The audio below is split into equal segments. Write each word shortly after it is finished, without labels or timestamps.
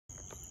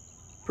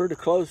pretty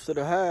close to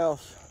the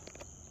house,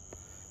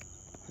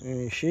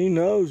 and she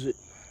knows it.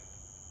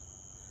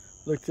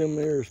 Look, them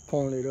ears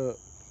pointed up.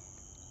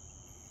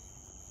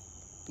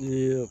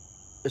 Yeah,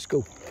 let's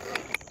go.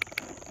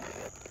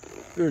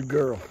 Good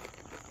girl.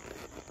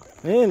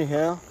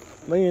 Anyhow,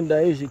 me and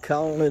Daisy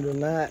calling it a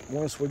night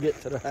once we get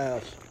to the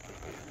house.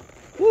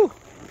 Woo!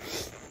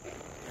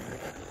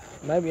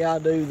 Maybe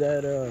I'll do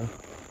that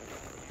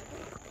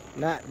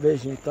night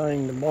vision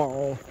thing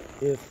tomorrow,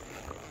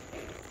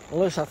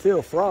 unless I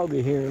feel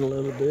froggy here in a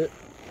little bit.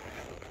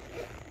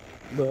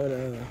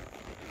 But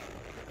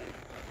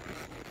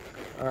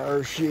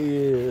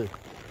she's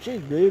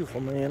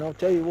beautiful, man. I'll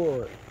tell you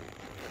what.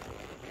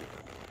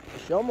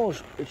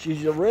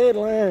 She's a red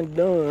line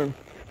done.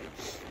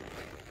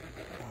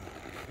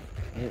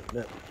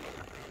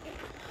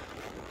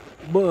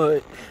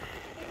 But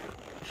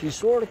she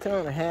sort of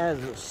kind of has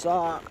the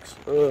socks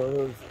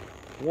of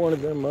one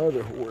of them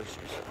other horses.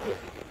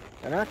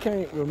 And I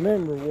can't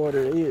remember what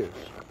it is.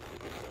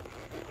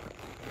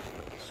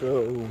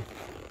 So,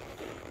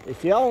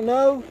 if y'all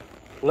know,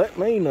 let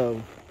me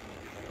know.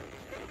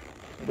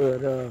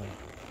 But,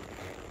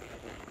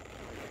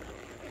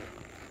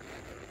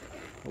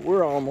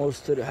 we're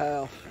almost to the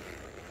house.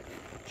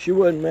 She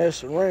wasn't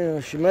messing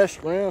around. She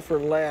messed around for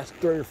the last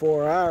 3 or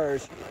 4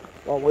 hours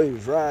while we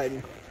was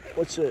riding.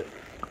 What's it?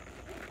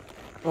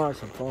 Oh,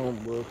 it's a phone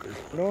booker.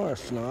 No,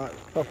 it's not.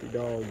 Puppy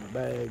dog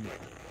bag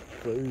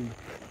food.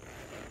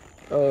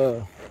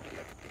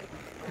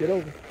 Get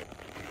over.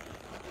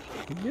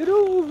 Get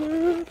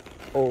over.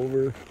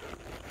 Over.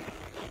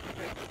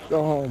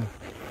 Go home.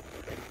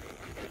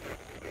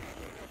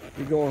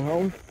 You going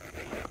home?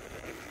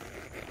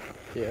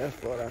 Yeah,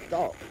 that's what I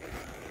thought.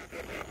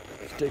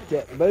 Stick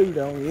that boot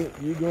on you,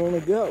 you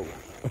gonna go.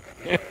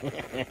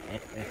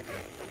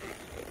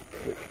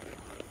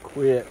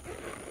 Quit.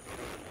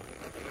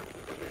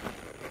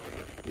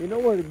 You know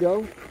where to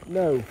go?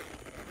 No.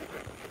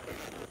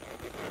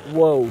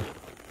 Whoa.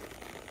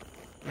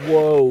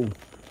 Whoa.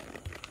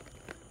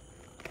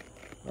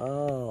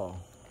 Oh,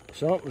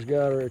 something's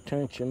got her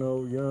attention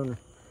over yonder.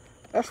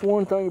 That's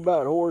one thing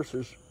about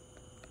horses.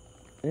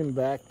 In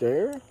back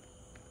there,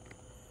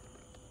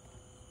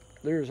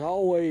 there's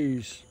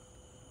always,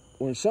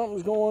 when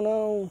something's going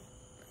on,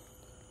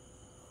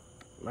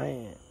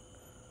 man,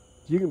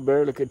 you can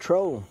barely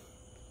control them.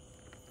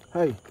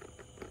 Hey,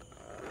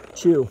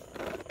 chill.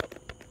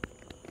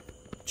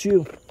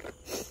 Chill.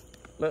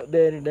 Let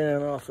Daddy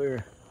down off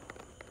there.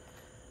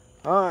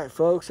 Alright,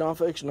 folks, I'm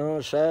fixing to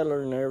unsaddle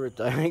her and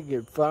everything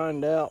and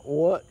find out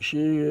what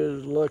she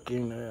is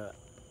looking at.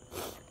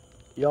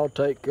 Y'all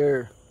take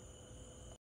care.